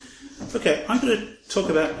Okay, I'm going to talk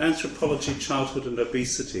about anthropology, childhood and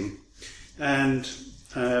obesity, and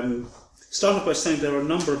start off by saying there are a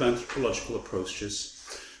number of anthropological approaches.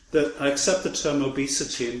 That I accept the term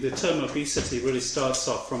obesity, and the term obesity really starts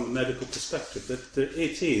off from a medical perspective, that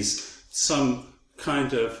it is some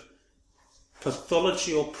kind of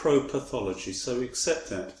pathology or pro-pathology, so we accept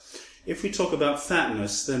that. If we talk about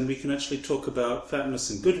fatness, then we can actually talk about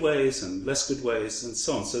fatness in good ways and less good ways and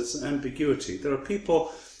so on, so there's ambiguity. There are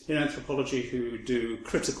people in anthropology who do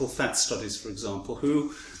critical fat studies, for example,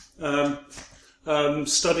 who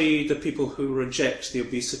study the people who reject the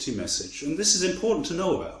obesity message. And this is important to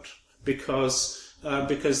know about because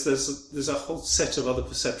there's a whole set of other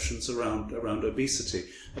perceptions around obesity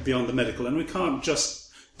beyond the medical. And we can't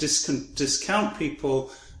just discount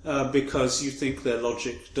people because you think their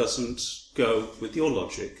logic doesn't go with your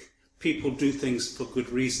logic. People do things for good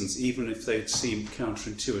reasons, even if they seem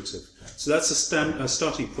counterintuitive. So that's a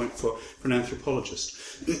starting point for an anthropologist.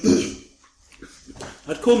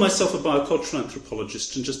 I'd call myself a biocultural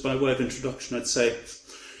anthropologist, and just by way of introduction, I'd say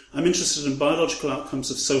I'm interested in biological outcomes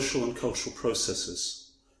of social and cultural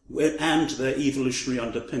processes and their evolutionary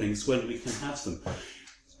underpinnings when we can have them.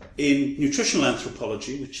 In nutritional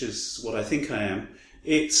anthropology, which is what I think I am,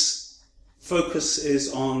 its focus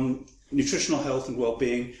is on nutritional health and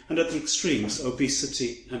well-being, and at the extremes,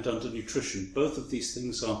 obesity and undernutrition. Both of these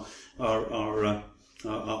things are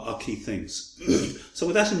key things. So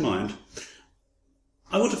with that in mind,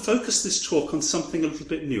 I want to focus this talk on something a little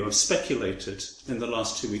bit new. I've speculated in the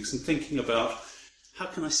last 2 weeks and thinking about how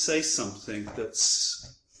can I say something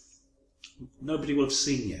that's nobody will have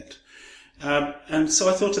seen yet. And so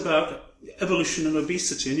I thought about evolution and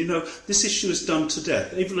obesity. And you know, this issue is done to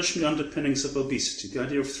death. Evolutionary underpinnings of obesity, the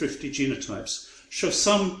idea of thrifty genotypes, show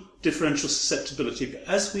some differential susceptibility. But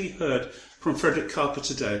as we heard from Frederick Carper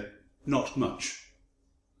today, not much.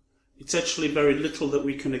 It's actually very little that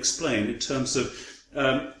we can explain in terms of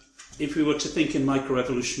if we were to think in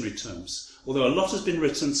microevolutionary terms. Although a lot has been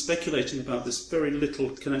written speculating about this, very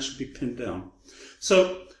little can actually be pinned down.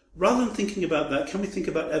 So rather than thinking about that, can we think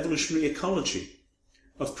about evolutionary ecology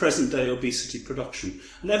of present-day obesity production?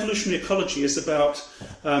 And evolutionary ecology is about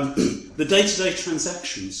the day-to-day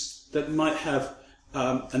transactions that might have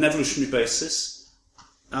an evolutionary basis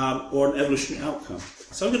or an evolutionary outcome.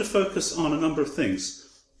 So I'm going to focus on a number of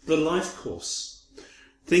things. The life course.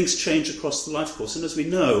 Things change across the life course, and as we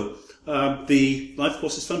know, the life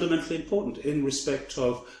course is fundamentally important in respect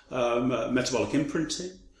of metabolic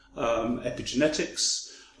imprinting,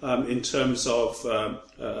 epigenetics, in terms of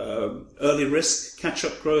early risk,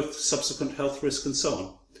 catch-up growth, subsequent health risk, and so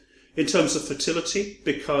on. In terms of fertility,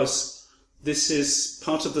 because this is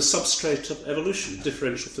part of the substrate of evolution,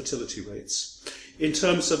 differential fertility rates. In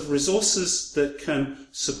terms of resources that can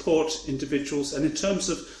support individuals, and in terms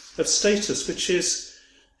of status, which is,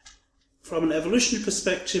 from an evolutionary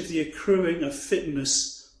perspective, the accruing of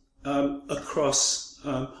fitness across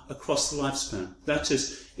the lifespan. That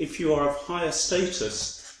is, if you are of higher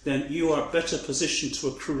status, then you are better positioned to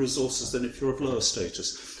accrue resources than if you're of lower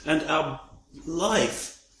status. And our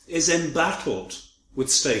life is embattled with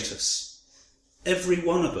status. Every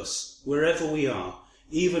one of us, wherever we are,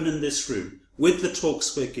 even in this room, with the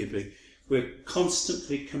talks we're giving, we're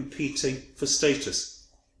constantly competing for status.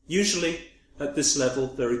 Usually, at this level,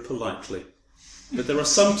 very politely. But there are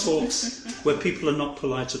some talks where people are not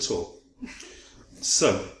polite at all.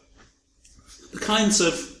 So, the kinds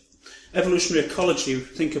of evolutionary ecology we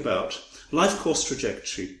think about: life course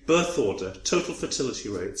trajectory, birth order, total fertility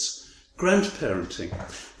rates, grandparenting.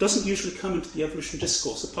 Doesn't usually come into the evolutionary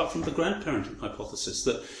discourse apart from the grandparenting hypothesis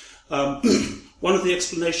that one of the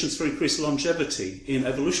explanations for increased longevity in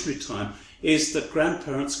evolutionary time is that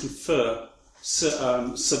grandparents confer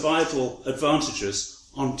survival advantages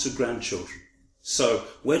onto grandchildren. So,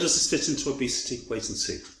 where does this fit into obesity? Wait and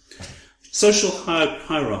see. Social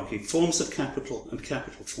hierarchy, forms of capital and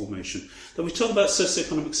capital formation. Then we talk about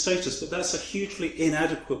socioeconomic status, but that's a hugely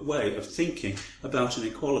inadequate way of thinking about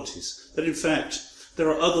inequalities. That in fact, there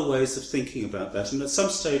are other ways of thinking about that. And at some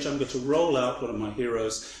stage, I'm going to roll out one of my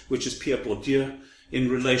heroes, which is Pierre Bourdieu, in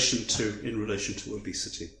relation to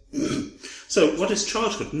obesity. So, what is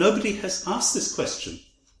childhood? Nobody has asked this question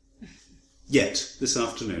yet this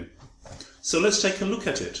afternoon. So let's take a look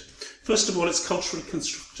at it. First of all, it's culturally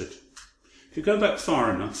constructed. If you go back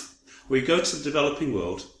far enough, or you go to the developing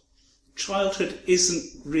world, childhood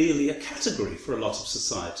isn't really a category for a lot of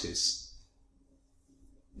societies.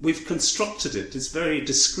 We've constructed it. It's very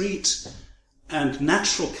discrete and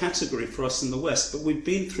natural category for us in the West, but we've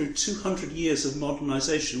been through 200 years of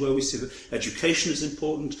modernization where we see that education is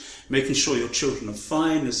important, making sure your children are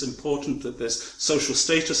fine is important, that there's social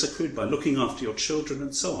status accrued by looking after your children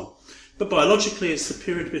and so on. But biologically it's the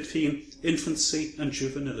period between infancy and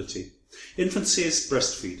juvenility. Infancy is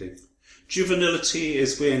breastfeeding. Juvenility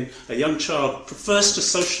is when a young child prefers to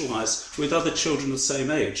socialise with other children the same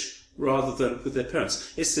age rather than with their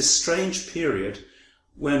parents. It's this strange period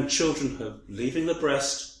when children are leaving the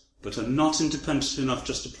breast but are not independent enough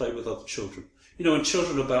just to play with other children. You know, when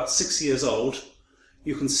children are about 6 years old,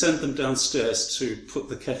 you can send them downstairs to put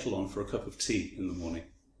the kettle on for a cup of tea in the morning.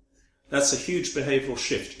 That's a huge behavioural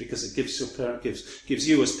shift because it gives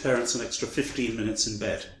you as parents an extra 15 minutes in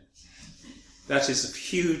bed. That is a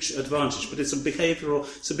huge advantage, but it's a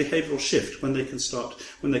behavioural shift when they can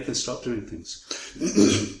start doing things.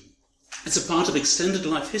 It's a part of extended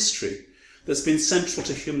life history that's been central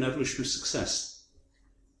to human evolutionary success.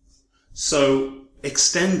 So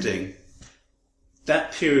extending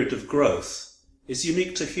that period of growth is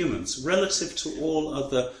unique to humans relative to all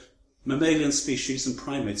other mammalian species and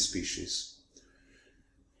primate species.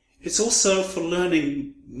 It's also for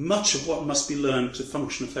learning much of what must be learned to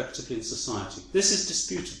function effectively in society. This is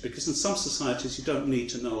disputed because in some societies you don't need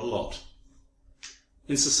to know a lot.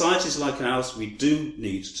 In societies like ours, we do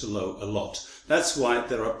need to know a lot. That's why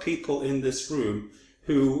there are people in this room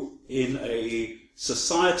who, in a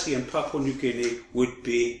society in Papua New Guinea, would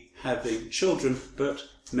be having children, but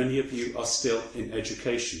many of you are still in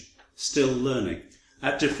education, still learning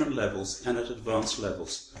at different levels and at advanced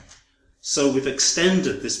levels. So we've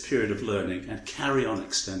extended this period of learning and carry on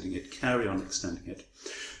extending it.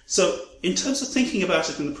 So in terms of thinking about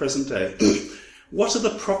it in the present day, what are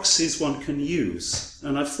the proxies one can use?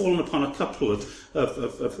 And I've fallen upon a couple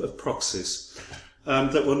of proxies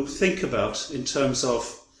that one can think about in terms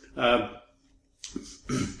of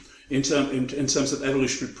in terms of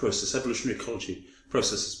evolutionary process, evolutionary ecology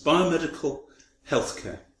processes. Biomedical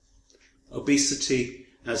healthcare, obesity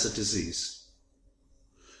as a disease,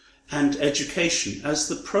 and education as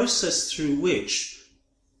the process through which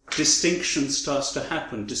distinction starts to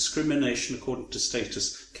happen, discrimination according to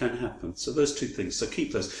status can happen. So those two things, so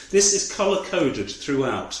keep those. This is colour-coded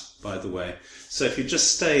throughout, by the way. So if you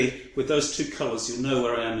just stay with those two colours, you'll know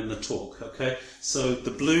where I am in the talk, okay? So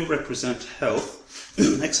the blue represent health.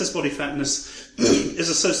 Excess body fatness is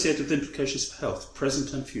associated with implications for health,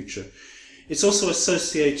 present and future. It's also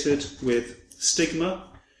associated with stigma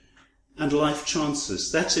and life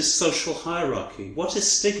chances. That is social hierarchy. What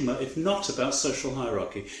is stigma if not about social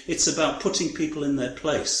hierarchy? It's about putting people in their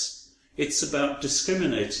place. It's about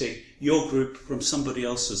discriminating your group from somebody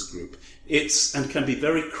else's group. And can be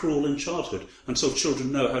very cruel in childhood until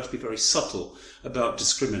children know how to be very subtle about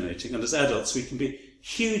discriminating. And as adults, we can be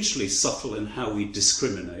hugely subtle in how we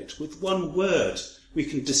discriminate. With one word, we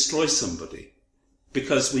can destroy somebody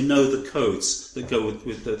because we know the codes that go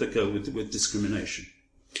with discrimination.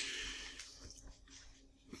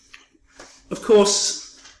 Of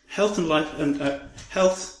course, health and life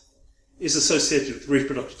health is associated with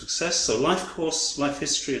reproductive success. So life course, life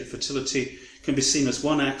history, and fertility can be seen as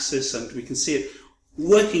one axis, and we can see it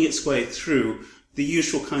working its way through the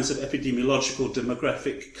usual kinds of epidemiological,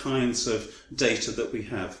 demographic kinds of data that we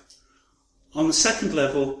have. On the second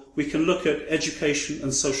level, we can look at education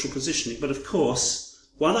and social positioning. But of course,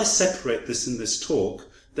 while I separate this in this talk,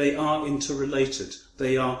 they are interrelated.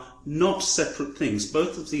 They are not separate things.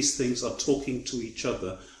 Both of these things are talking to each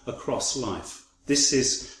other across life. This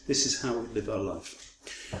is how we live our life.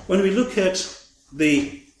 When we look at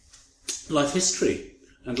the life history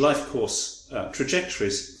and life course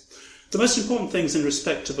trajectories, the most important things in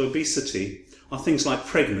respect of obesity are things like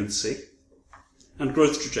pregnancy and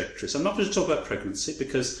growth trajectories. I'm not going to talk about pregnancy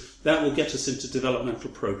because that will get us into developmental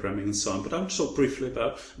programming and so on, but I'm going to talk briefly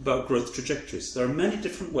about growth trajectories. There are many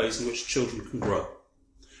different ways in which children can grow.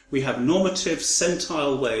 We have normative,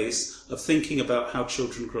 centile ways of thinking about how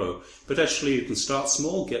children grow. But actually you can start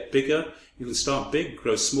small, get bigger. You can start big,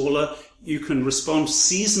 grow smaller. You can respond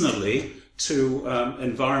seasonally to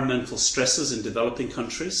environmental stresses in developing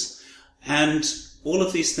countries. And all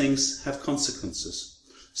of these things have consequences.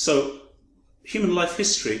 So human life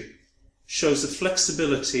history shows a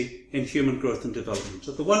flexibility in human growth and development.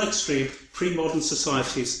 At the one extreme, pre-modern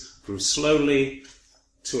societies grew slowly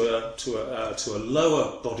to a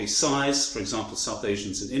lower body size, for example, South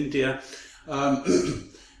Asians in India.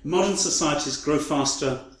 Modern societies grow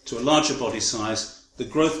faster to a larger body size. The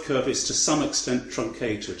growth curve is to some extent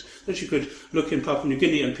truncated. That you could look in Papua New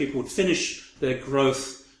Guinea and people would finish their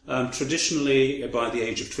growth Traditionally, by the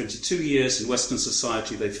age of 22 years, in Western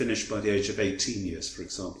society, they finish by the age of 18 years, for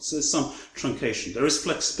example. So there's some truncation. There is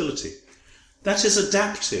flexibility. That is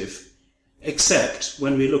adaptive, except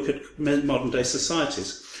when we look at modern-day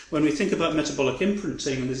societies. When we think about metabolic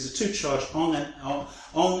imprinting, and there's a two-charge Ong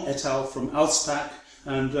et al. From Alspac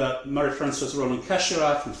and Marie-Françoise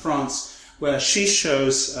Roland-Cacherat from France, where she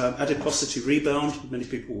shows adiposity rebound. Many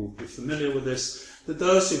people will be familiar with this. That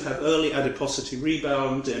those who have early adiposity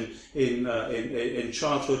rebound in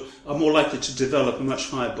childhood are more likely to develop a much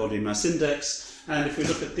higher body mass index. And if we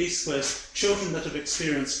look at these squares, children that have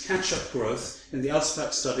experienced catch-up growth in the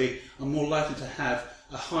Alspac study are more likely to have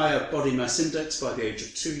a higher body mass index by the age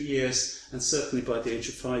of 2 years and certainly by the age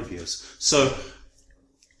of 5 years. So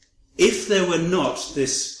if there were not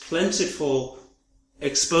this plentiful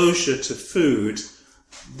exposure to food,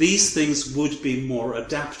 these things would be more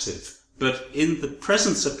adaptive. But in the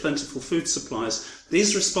presence of plentiful food supplies,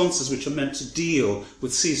 these responses, which are meant to deal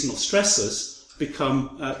with seasonal stressors,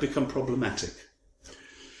 become problematic.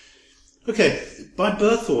 Okay, by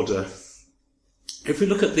birth order, if we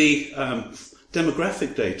look at the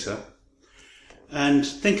demographic data and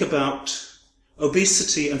think about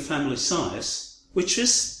obesity and family size, which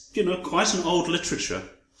is, quite an old literature,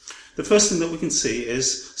 the first thing that we can see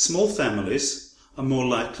is small families are more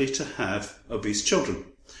likely to have obese children.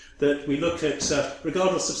 That we look at,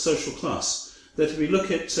 regardless of social class, that we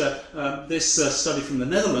look at this study from the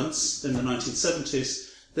Netherlands in the 1970s,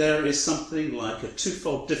 there is something like a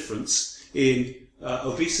twofold difference in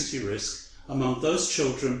obesity risk among those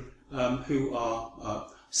children who are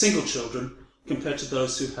single children compared to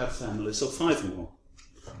those who have families of 5 or more.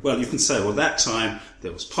 Well, you can say, well, that time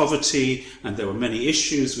there was poverty and there were many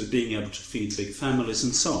issues with being able to feed big families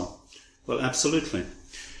and so on. Well, absolutely.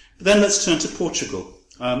 But then let's turn to Portugal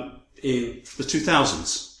in the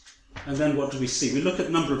 2000s. And then what do we see? We look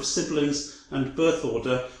at number of siblings and birth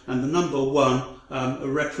order, and the number 1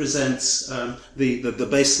 represents the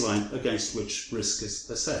baseline against which risk is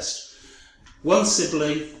assessed. One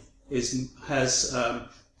sibling has an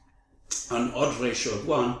odd ratio of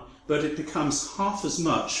 1, but it becomes half as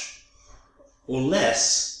much or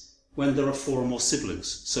less when there are 4 or more siblings.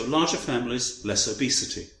 So larger families, less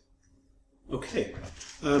obesity. Okay.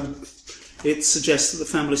 It suggests that the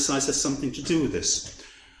family size has something to do with this.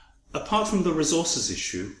 Apart from the resources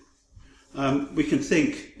issue, we can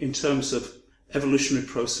think in terms of evolutionary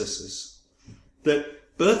processes, that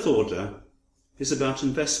birth order is about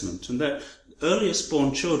investment, and that earliest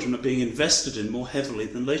born children are being invested in more heavily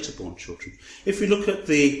than later born children. If we look at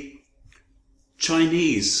the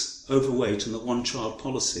Chinese overweight and the one-child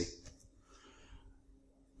policy,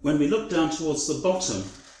 when we look down towards the bottom,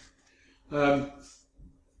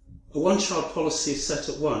 a one-child policy is set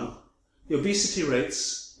at 1. The obesity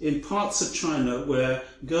rates in parts of China where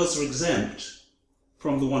girls are exempt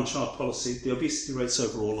from the one-child policy, the obesity rates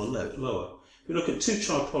overall are lower. If we look at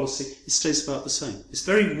two-child policy, it stays about the same. It's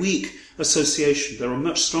very weak association. There are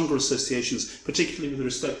much stronger associations, particularly with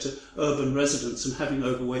respect to urban residents and having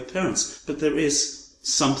overweight parents, but there is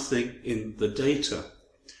something in the data.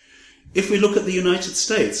 If we look at the United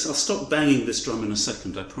States, I'll stop banging this drum in a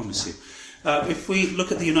second, I promise you. If we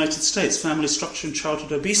look at the United States, family structure and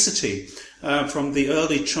childhood obesity, from the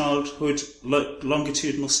early childhood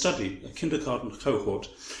longitudinal study, a kindergarten cohort,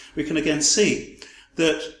 we can again see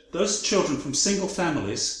that those children from single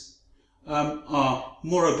families are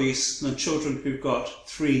more obese than children who've got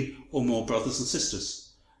 3 or more brothers and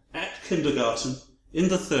sisters. At kindergarten, in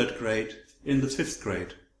the 3rd grade, in the 5th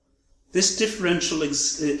grade. This differential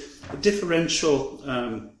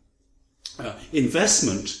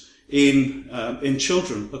investment in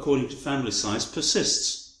children according to family size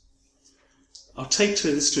persists. I'll take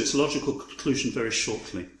this to its logical conclusion very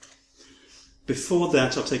shortly. Before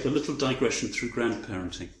that, I'll take a little digression through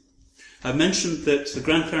grandparenting. I mentioned that the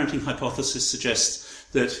grandparenting hypothesis suggests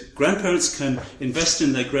that grandparents can invest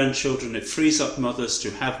in their grandchildren. It frees up mothers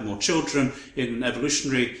to have more children in an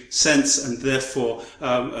evolutionary sense, and therefore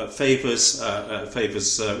favours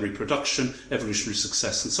reproduction, evolutionary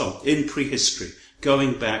success, and so on, in prehistory,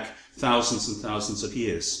 going back thousands and thousands of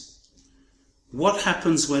years. What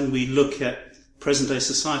happens when we look at present-day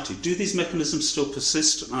society? Do these mechanisms still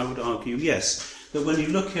persist? And I would argue yes. That when you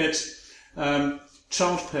look at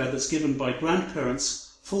childcare that's given by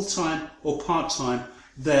grandparents, full-time or part-time,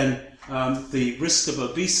 then the risk of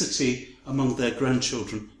obesity among their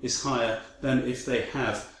grandchildren is higher than if they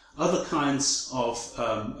have other kinds of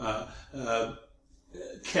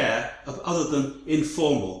care other than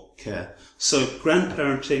informal care. So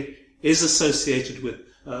grandparenting is associated with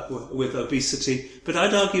obesity, but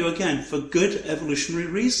I'd argue again for good evolutionary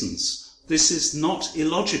reasons. This is not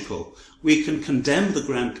illogical. We can condemn the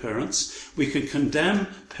grandparents, we can condemn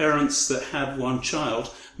parents that have one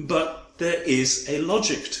child, but there is a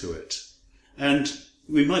logic to it. And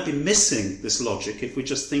we might be missing this logic if we're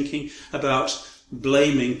just thinking about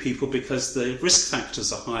blaming people because the risk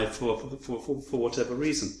factors are high for whatever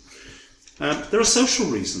reason. There are social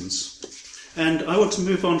reasons. And I want to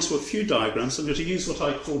move on to a few diagrams. I'm going to use what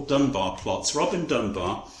I call Dunbar plots. Robin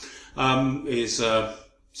Dunbar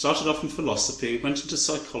started off in philosophy, went into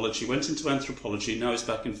psychology, went into anthropology, now he's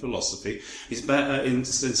back in philosophy. He's back in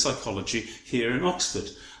psychology here in Oxford.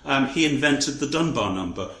 He invented the Dunbar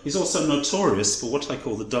number. He's also notorious for what I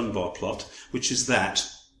call the Dunbar plot, which is that.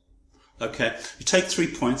 Okay, you take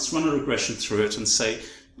 3 points, run a regression through it and say,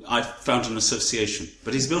 I found an association.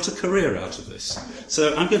 But he's built a career out of this.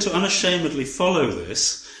 So I'm going to unashamedly follow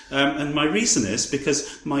this. And my reason is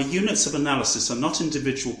because my units of analysis are not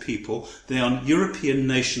individual people, they are European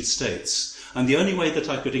nation states. And the only way that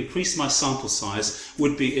I could increase my sample size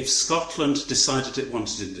would be if Scotland decided it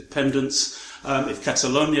wanted independence, if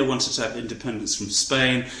Catalonia wanted to have independence from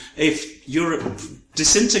Spain, if Europe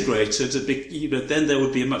disintegrated, then there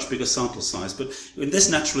would be a much bigger sample size. But in this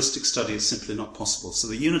naturalistic study, it's simply not possible. So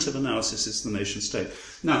the unit of analysis is the nation state.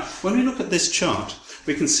 Now, when we look at this chart,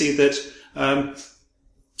 we can see that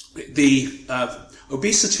the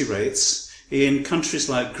obesity rates in countries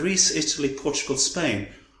like Greece, Italy, Portugal, Spain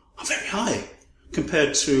are very high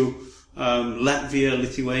compared to Latvia,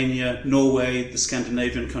 Lithuania, Norway, the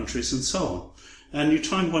Scandinavian countries, and so on. And you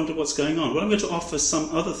try and wonder what's going on. Well, I'm going to offer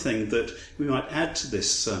some other thing that we might add to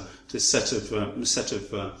this set of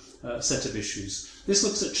issues. This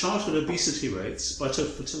looks at charted obesity rates by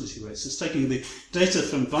total fertility rates. It's taking the data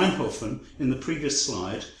from Weinhofen in the previous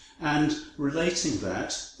slide and relating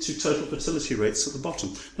that to total fertility rates at the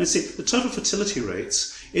bottom. Now, see, the total fertility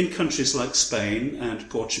rates in countries like Spain and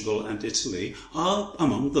Portugal and Italy are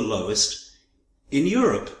among the lowest in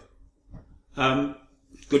Europe.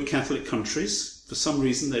 Good Catholic countries. For some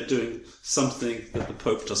reason, they're doing something that the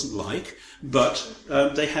Pope doesn't like, but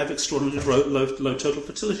they have extraordinarily low total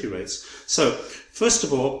fertility rates. So, first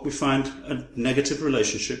of all, we find a negative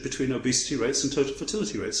relationship between obesity rates and total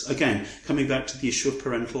fertility rates. Again, coming back to the issue of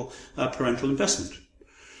parental investment.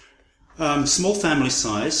 Small family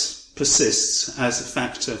size persists as a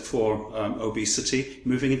factor for obesity,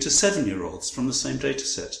 moving into 7-year-olds from the same data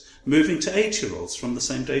set, moving to 8-year-olds from the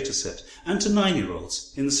same data set, and to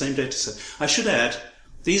 9-year-olds in the same data set. I should add,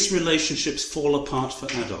 these relationships fall apart for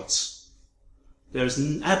adults. There is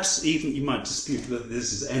even you might dispute whether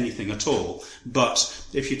this is anything at all, but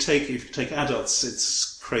if you take adults,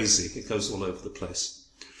 it's crazy. It goes all over the place.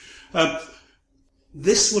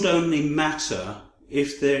 This would only matter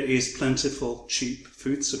if there is plentiful, cheap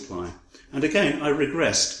food supply. And again, I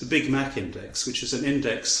regressed the Big Mac index, which is an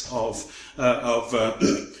index of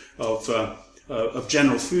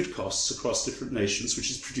general food costs across different nations, which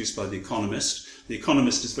is produced by The Economist. The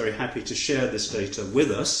Economist is very happy to share this data with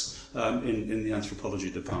us in the anthropology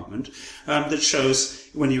department, that shows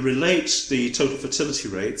when you relate the total fertility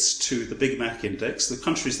rates to the Big Mac index, the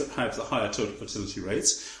countries that have the higher total fertility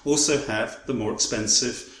rates also have the more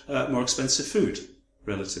expensive food,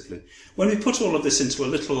 relatively. When we put all of this into a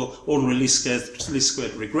little ordinary least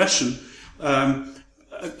squared regression,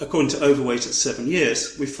 according to overweight at 7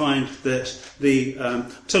 years, we find that the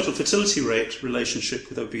total fertility rate relationship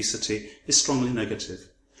with obesity is strongly negative.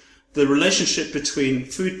 The relationship between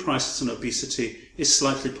food prices and obesity is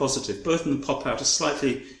slightly positive. Both of them pop out as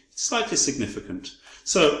slightly significant.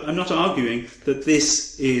 So I'm not arguing that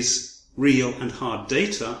this is real and hard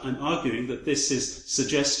data. I'm arguing that this is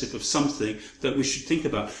suggestive of something that we should think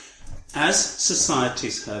about. As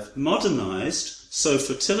societies have modernized, so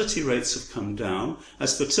fertility rates have come down.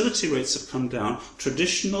 As fertility rates have come down,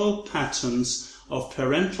 traditional patterns of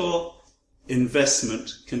parental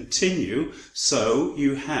investment continue. So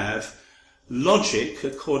you have logic,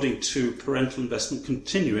 according to parental investment,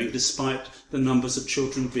 continuing despite the numbers of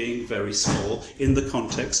children being very small in the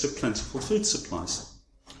context of plentiful food supplies.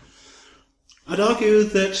 I'd argue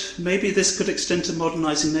that maybe this could extend to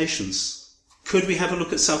modernizing nations. Could we have a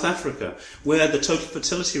look at South Africa, where the total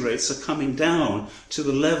fertility rates are coming down to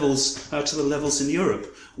the levels in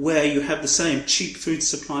Europe, where you have the same cheap food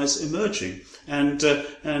supplies emerging, and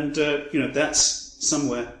that's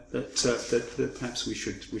somewhere that perhaps we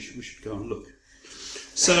should go and look.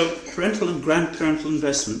 So, parental and grandparental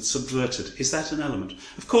investment subverted, is that an element?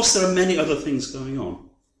 Of course, there are many other things going on.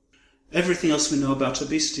 Everything else we know about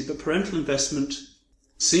obesity, but parental investment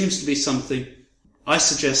seems to be something, I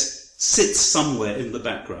suggest, sits somewhere in the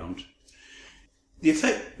background. The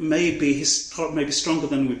effect may be stronger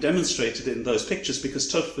than we've demonstrated in those pictures, because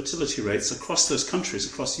total fertility rates across those countries,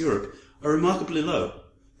 across Europe, are remarkably low,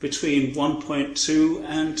 between 1.2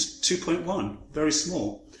 and 2.1, very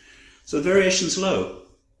small. So the variation's low.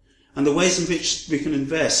 And the ways in which we can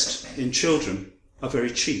invest in children are very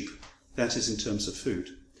cheap. That is in terms of food.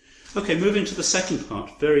 Okay, moving to the second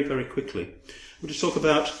part, very, very quickly. We're going to talk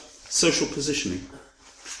about social positioning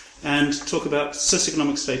and talk about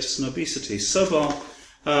socioeconomic status and obesity. Sokal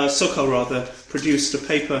produced a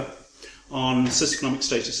paper on socioeconomic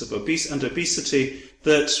status of obesity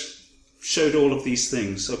that showed all of these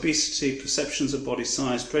things: obesity, perceptions of body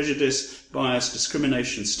size, prejudice, bias,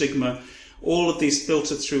 discrimination, stigma. All of these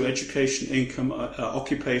filter through education, income,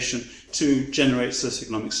 occupation to generate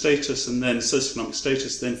socioeconomic status, and then socioeconomic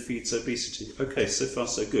status then feeds obesity. Okay, so far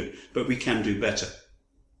so good, but we can do better.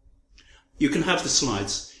 You can have the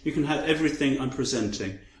slides, you can have everything I'm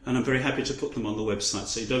presenting, and I'm very happy to put them on the website,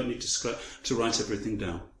 so you don't need to write everything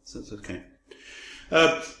down. So that's okay.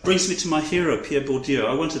 Brings me to my hero, Pierre Bourdieu.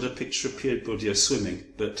 I wanted a picture of Pierre Bourdieu swimming,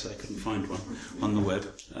 but I couldn't find one on the web.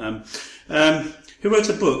 He wrote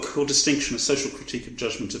a book called Distinction, A Social Critique of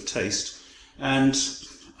Judgment of Taste. And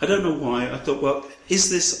I don't know why, I thought, well, is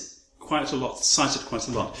this cited quite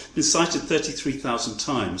a lot? It's been cited 33,000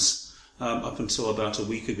 times up until about a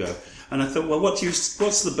week ago. And I thought, well, what's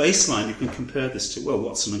the baseline you can compare this to? Well,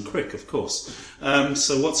 Watson and Crick, of course.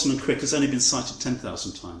 So Watson and Crick has only been cited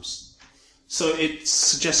 10,000 times. So it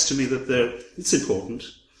suggests to me that it's important.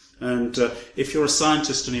 And if you're a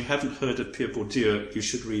scientist and you haven't heard of Pierre Bourdieu, you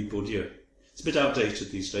should read Bourdieu. It's a bit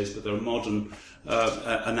outdated these days, but there are modern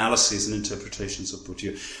analyses and interpretations of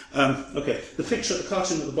Bourdieu. Okay, the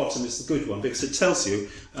cartoon at the bottom is the good one, because it tells you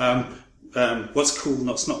what's cool,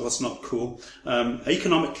 what's not cool.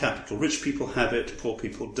 Economic capital, rich people have it, poor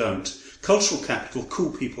people don't. Cultural capital,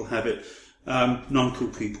 cool people have it, non-cool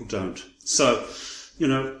people don't. So,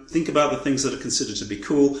 think about the things that are considered to be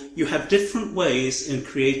cool. You have different ways in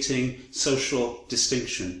creating social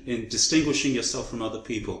distinction, in distinguishing yourself from other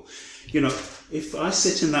people. If I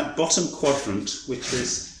sit in that bottom quadrant, which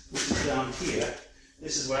is down here,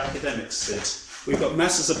 this is where academics sit. We've got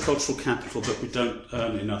masses of cultural capital, but we don't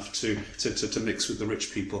earn enough to mix with the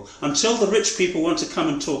rich people. Until the rich people want to come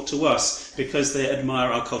and talk to us because they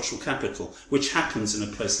admire our cultural capital, which happens in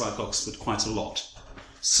a place like Oxford quite a lot.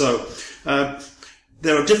 So,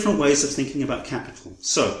 there are different ways of thinking about capital.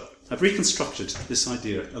 So, I've reconstructed this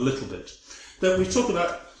idea a little bit. That we talk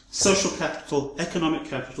about social capital, economic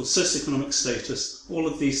capital, socioeconomic status, all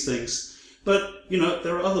of these things. But,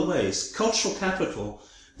 there are other ways. Cultural capital,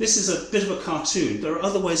 this is a bit of a cartoon. There are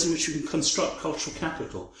other ways in which you can construct cultural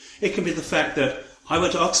capital. It can be the fact that I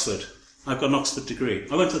went to Oxford. I've got an Oxford degree.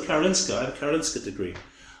 I went to the Karolinska. I have a Karolinska degree.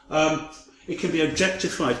 It can be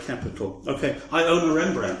objectified capital. Okay, I own a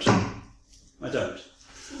Rembrandt. I don't.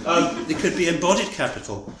 It could be embodied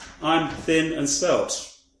capital. I'm thin and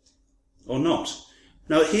svelte. Or not.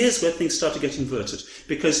 Now, here's where things start to get inverted,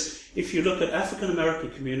 because if you look at African American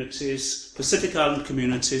communities, Pacific Island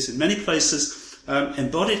communities, in many places,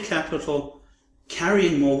 embodied capital,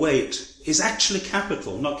 carrying more weight, is actually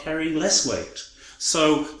capital, not carrying less weight.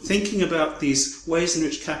 So, thinking about these ways in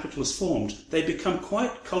which capital is formed, they become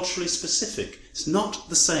quite culturally specific. It's not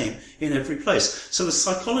the same in every place. So the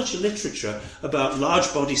psychology literature about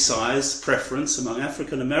large body size preference among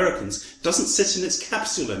African Americans doesn't sit in its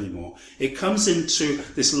capsule anymore. It comes into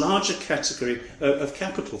this larger category of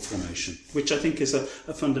capital formation, which I think is a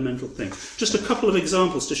fundamental thing. Just a couple of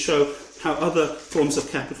examples to show how other forms of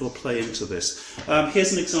capital play into this.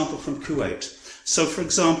 Here's an example from Kuwait. So, for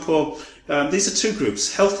example, these are two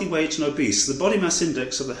groups, healthy weight and obese. The body mass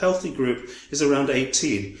index of the healthy group is around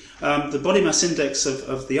 18. The body mass index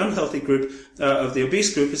of the unhealthy group, of the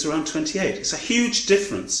obese group, is around 28. It's a huge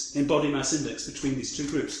difference in body mass index between these two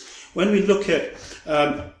groups. When we look at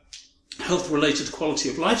health-related quality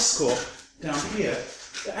of life score down here,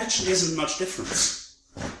 there actually isn't much difference.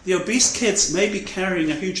 The obese kids may be carrying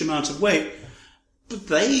a huge amount of weight, but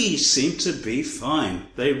they seem to be fine.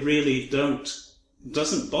 They really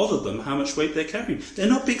doesn't bother them how much weight they're carrying. They're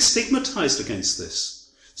not being stigmatized against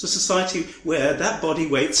this. It's a society where that body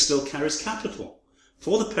weight still carries capital.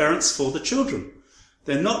 For the parents, for the children.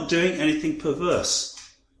 They're not doing anything perverse.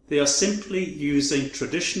 They are simply using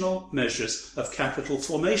traditional measures of capital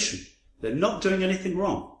formation. They're not doing anything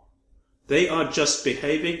wrong. They are just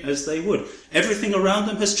behaving as they would. Everything around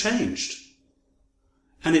them has changed.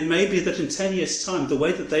 And it may be that in 10 years' time, the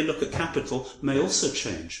way that they look at capital may also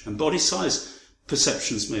change. And body size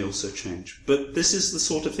perceptions may also change. But this is the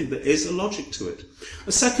sort of thing, there is a logic to it.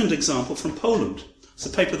 A second example from Poland.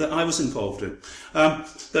 It's a paper that I was involved in,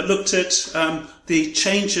 that looked at the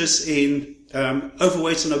changes in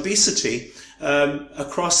overweight and obesity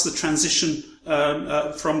across the transition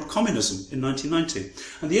from communism in 1990.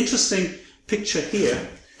 And the interesting picture here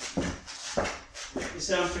is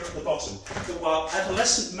down here at the bottom, that while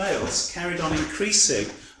adolescent males carried on increasing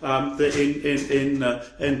in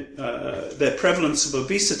their prevalence of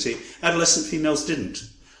obesity, adolescent females didn't.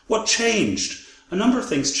 What changed? A number of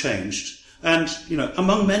things changed, and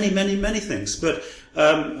among many things. But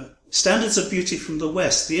standards of beauty from the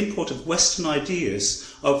West, the import of Western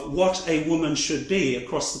ideas of what a woman should be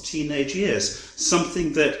across the teenage years,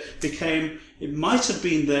 something that became. It might have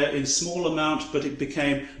been there in small amount, but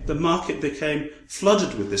the market became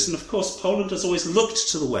flooded with this. And of course, Poland has always looked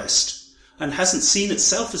to the West and hasn't seen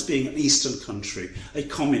itself as being an Eastern country, a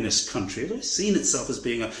communist country. It's always seen itself as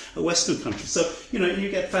being a Western country. So, you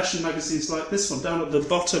get fashion magazines like this one. Down at the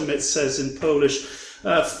bottom it says in Polish,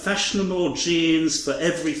 fashionable jeans for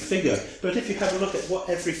every figure. But if you have a look at what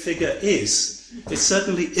every figure is, it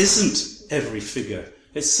certainly isn't every figure.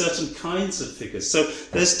 It's certain kinds of figures. So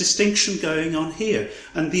there's distinction going on here.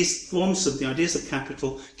 And these forms of the ideas of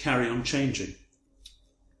capital carry on changing.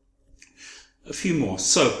 A few more.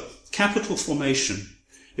 So, capital formation,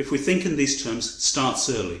 if we think in these terms, starts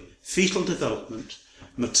early. Fetal development,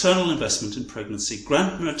 maternal investment in pregnancy,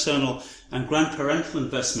 grandmaternal and grandparental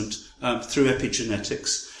investment through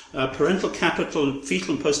epigenetics, parental capital and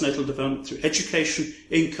fetal and postnatal development through education,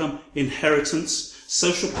 income, inheritance,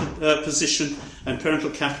 social position, and parental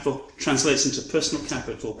capital translates into personal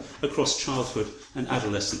capital across childhood and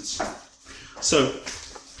adolescence. So,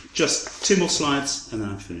 just 2 more slides and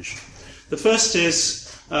then I'm finished. The first is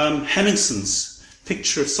Henningson's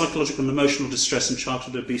picture of psychological and emotional distress and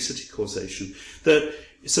childhood obesity causation. That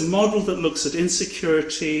it's a model that looks at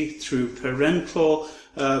insecurity through parental,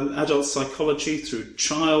 adult psychology, through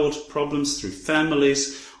child problems, through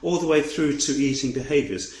families, all the way through to eating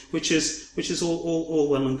behaviours, which is all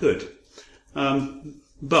well and good.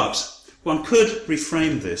 But one could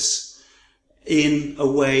reframe this in a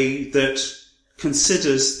way that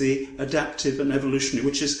considers the adaptive and evolutionary,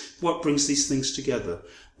 which is what brings these things together.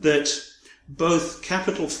 That both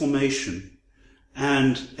capital formation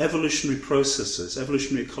and evolutionary processes,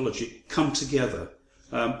 evolutionary ecology, come together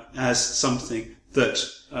as something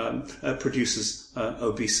that produces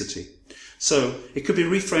obesity. So it could be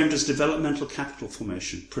reframed as developmental capital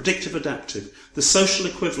formation, predictive adaptive, the social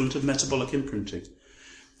equivalent of metabolic imprinting.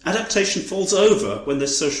 Adaptation falls over when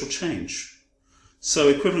there's social change. So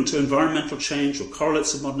equivalent to environmental change or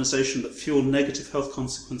correlates of modernization that fuel negative health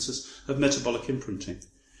consequences of metabolic imprinting.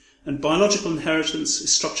 And biological inheritance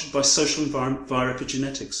is structured by social environment via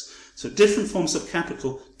epigenetics. So different forms of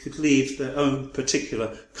capital could leave their own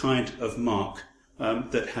particular kind of mark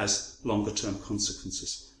that has longer-term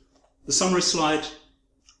consequences. The summary slide: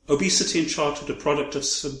 obesity in childhood, a product of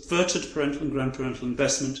subverted parental and grandparental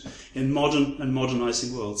investment in modern and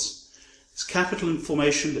modernizing worlds. It's capital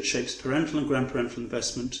information that shapes parental and grandparental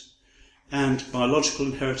investment, and biological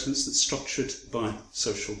inheritance that's structured by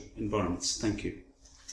social environments. Thank you.